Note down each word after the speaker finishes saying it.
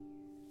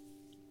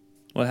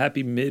Well,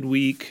 happy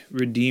midweek,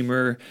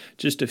 Redeemer.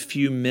 Just a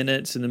few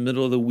minutes in the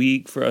middle of the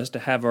week for us to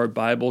have our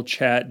Bible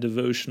chat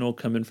devotional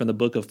coming from the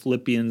book of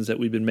Philippians that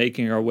we've been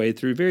making our way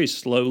through very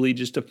slowly,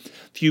 just a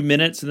few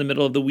minutes in the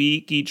middle of the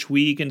week each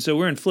week. And so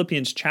we're in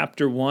Philippians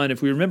chapter 1.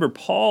 If we remember,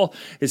 Paul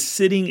is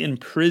sitting in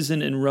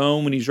prison in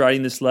Rome when he's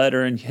writing this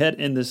letter, and yet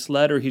in this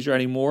letter, he's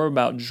writing more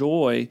about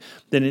joy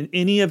than in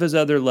any of his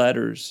other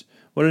letters.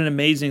 What an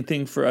amazing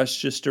thing for us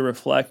just to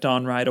reflect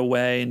on right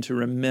away and to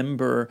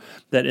remember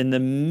that in the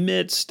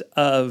midst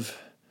of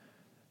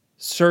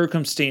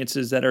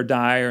circumstances that are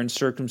dire and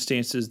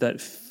circumstances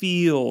that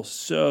feel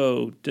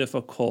so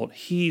difficult,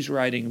 he's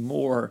writing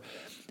more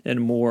and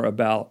more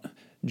about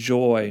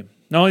joy.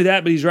 Not only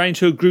that, but he's writing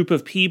to a group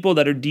of people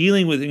that are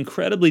dealing with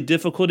incredibly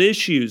difficult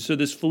issues. So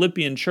this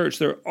Philippian church,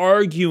 they're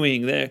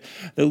arguing. The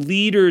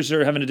leaders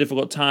are having a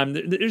difficult time.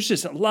 There's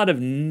just a lot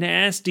of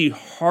nasty,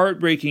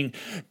 heartbreaking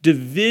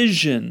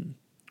division.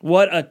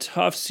 What a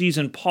tough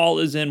season Paul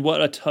is in.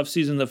 What a tough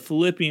season the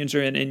Philippians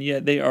are in. And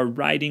yet they are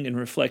writing and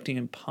reflecting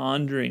and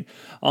pondering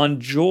on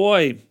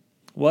joy.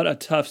 What a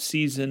tough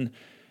season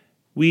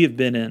we have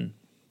been in.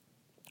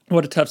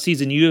 What a tough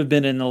season you have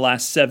been in the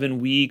last 7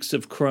 weeks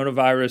of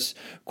coronavirus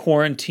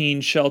quarantine,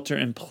 shelter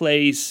in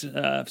place.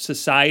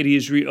 Society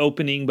is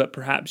reopening, but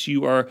perhaps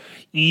you are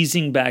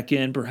easing back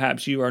in.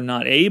 Perhaps you are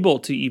not able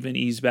to even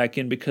ease back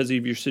in because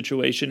of your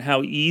situation.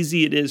 How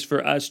easy it is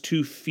for us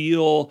to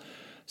feel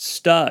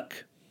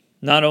stuck.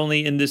 Not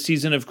only in this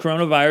season of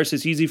coronavirus,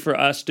 it's easy for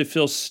us to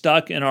feel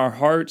stuck in our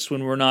hearts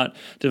when we're not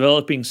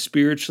developing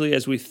spiritually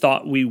as we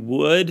thought we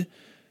would.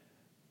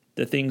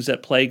 The things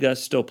that plague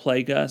us still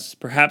plague us.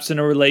 Perhaps in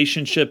a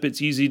relationship,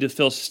 it's easy to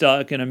feel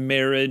stuck in a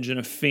marriage, in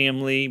a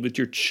family, with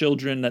your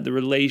children, that the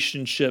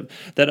relationship,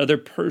 that other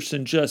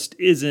person just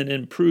isn't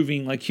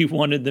improving like you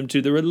wanted them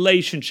to. The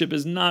relationship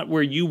is not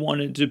where you want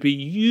it to be.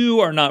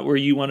 You are not where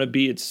you want to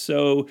be. It's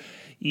so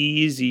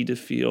easy to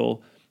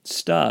feel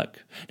stuck.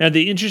 Now,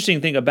 the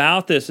interesting thing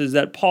about this is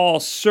that Paul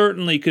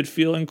certainly could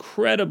feel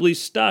incredibly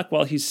stuck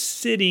while he's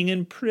sitting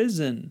in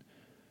prison.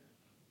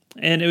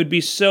 And it would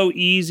be so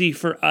easy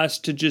for us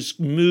to just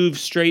move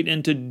straight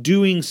into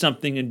doing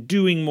something and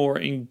doing more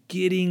and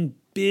getting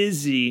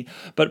busy.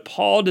 But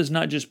Paul does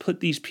not just put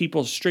these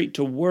people straight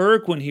to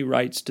work when he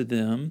writes to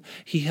them.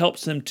 He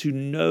helps them to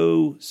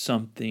know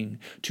something,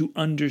 to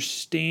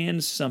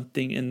understand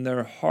something in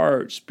their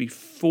hearts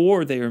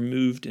before they are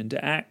moved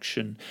into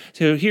action.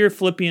 So here,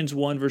 Philippians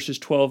 1, verses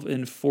 12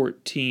 and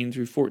 14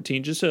 through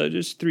 14,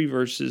 just 3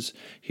 verses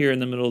here in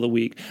the middle of the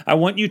week. I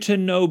want you to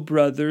know,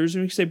 brothers,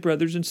 and we can say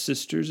brothers and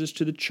sisters as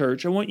to the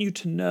church, I want you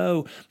to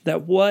know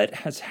that what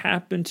has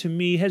happened to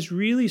me has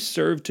really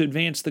served to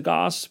advance the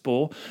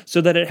gospel,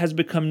 so that it has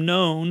become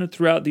known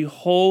throughout the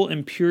whole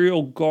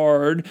imperial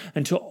guard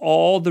and to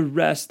all the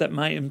rest that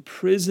my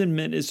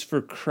imprisonment is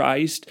for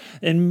Christ.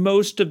 And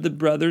most of the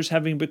brothers,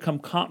 having become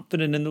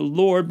confident in the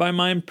Lord by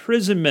my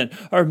imprisonment,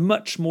 are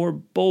much more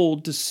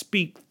bold to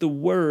speak the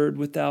word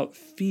without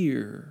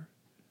fear.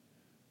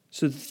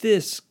 So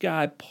this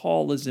guy,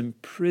 Paul, is in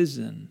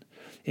prison,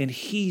 and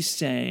he's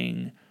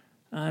saying,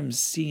 I'm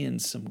seeing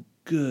some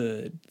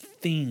good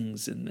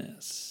things in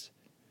this.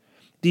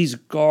 These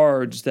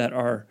guards that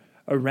are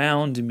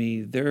around me,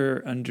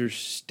 they're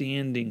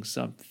understanding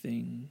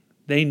something.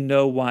 They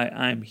know why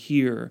I'm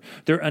here.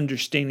 They're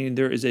understanding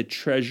there is a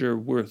treasure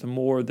worth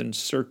more than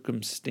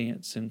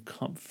circumstance and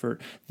comfort.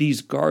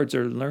 These guards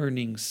are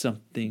learning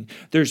something.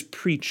 There's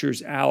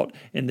preachers out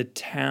in the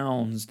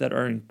towns that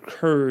are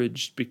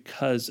encouraged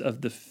because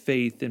of the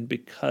faith and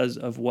because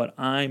of what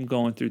I'm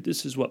going through.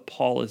 This is what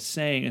Paul is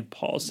saying. And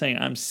Paul's saying,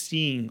 I'm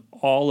seeing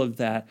all of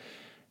that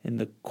in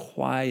the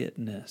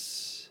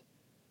quietness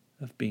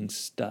of being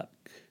stuck.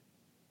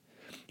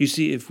 You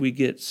see, if we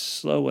get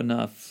slow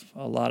enough,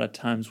 a lot of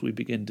times we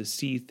begin to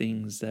see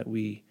things that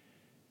we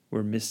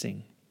were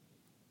missing.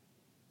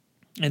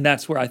 And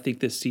that's where I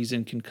think this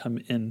season can come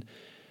in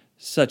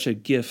such a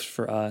gift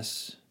for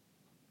us.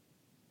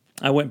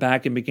 I went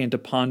back and began to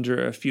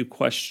ponder a few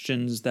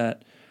questions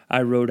that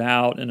I wrote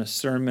out in a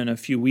sermon a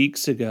few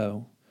weeks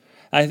ago.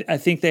 I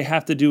think they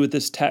have to do with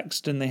this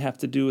text, and they have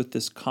to do with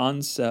this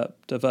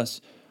concept of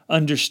us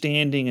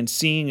understanding and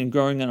seeing and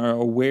growing in our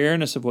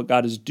awareness of what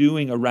God is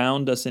doing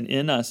around us and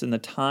in us in the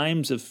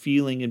times of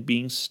feeling and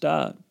being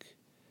stuck.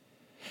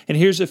 And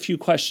here's a few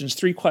questions,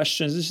 3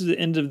 questions. This is the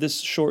end of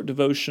this short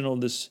devotional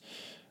this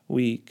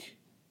week.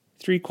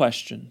 3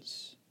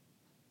 questions.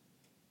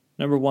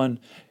 Number 1,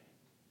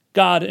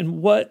 God, in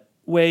what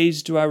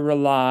ways do I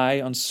rely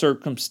on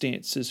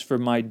circumstances for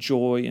my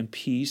joy and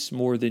peace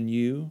more than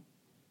you?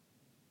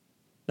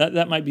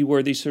 That might be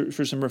worthy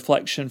for some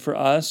reflection for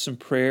us, some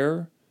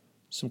prayer,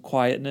 some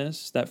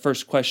quietness. That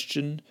first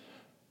question,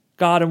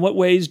 God, in what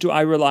ways do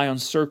I rely on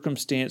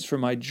circumstance for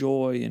my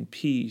joy and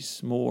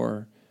peace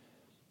more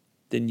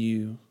than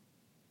you?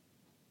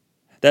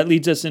 That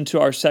leads us into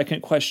our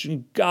second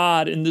question.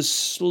 God, in the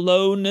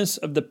slowness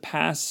of the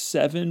past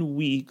 7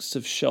 weeks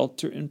of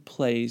shelter in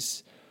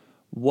place,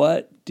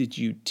 what did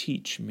you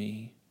teach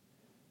me?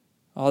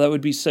 Oh, that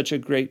would be such a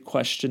great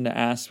question to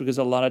ask, because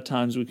a lot of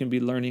times we can be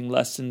learning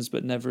lessons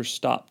but never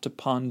stop to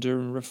ponder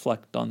and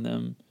reflect on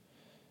them.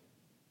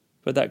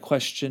 But that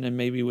question, and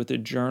maybe with a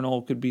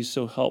journal, could be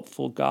so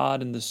helpful.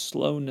 God, in the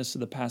slowness of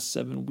the past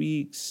 7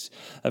 weeks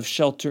of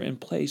shelter in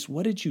place,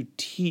 what did you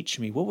teach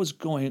me? What was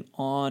going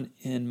on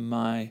in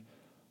my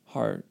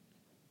heart?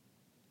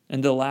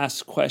 And the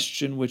last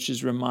question, which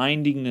is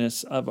reminding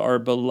us of our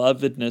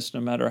belovedness, no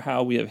matter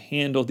how we have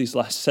handled these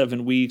last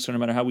 7 weeks, or no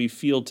matter how we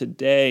feel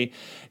today.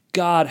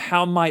 God,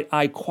 how might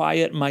I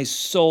quiet my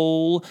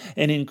soul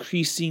in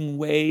increasing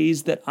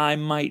ways that I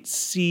might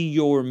see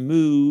your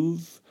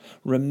move,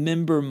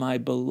 remember my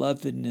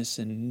belovedness,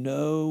 and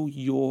know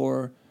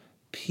your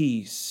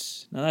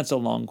peace? Now, that's a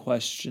long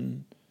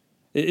question.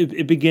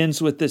 It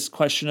begins with this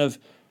question of,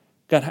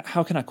 God,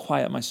 how can I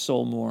quiet my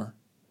soul more?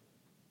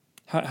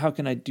 How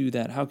can I do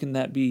that? How can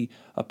that be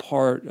a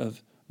part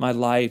of my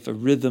life, a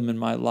rhythm in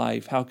my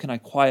life? How can I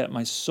quiet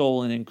my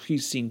soul in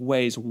increasing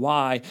ways?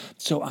 Why?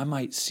 So I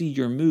might see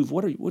your move.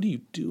 What are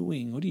you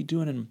doing? What are you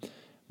doing in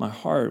my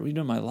heart? What are you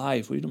doing in my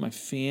life? What are you doing in my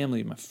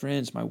family, my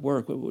friends, my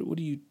work? What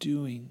are you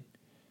doing?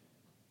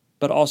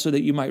 But also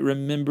that you might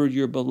remember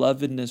your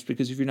belovedness,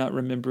 because if you're not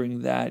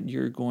remembering that,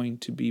 you're going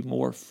to be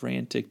more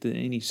frantic than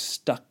any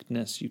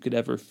stuckness you could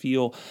ever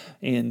feel.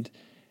 And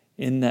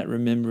in that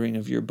remembering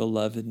of your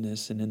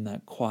belovedness and in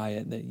that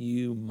quiet, that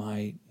you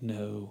might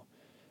know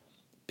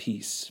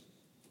peace.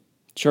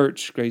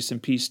 Church, grace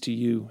and peace to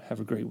you. Have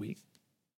a great week.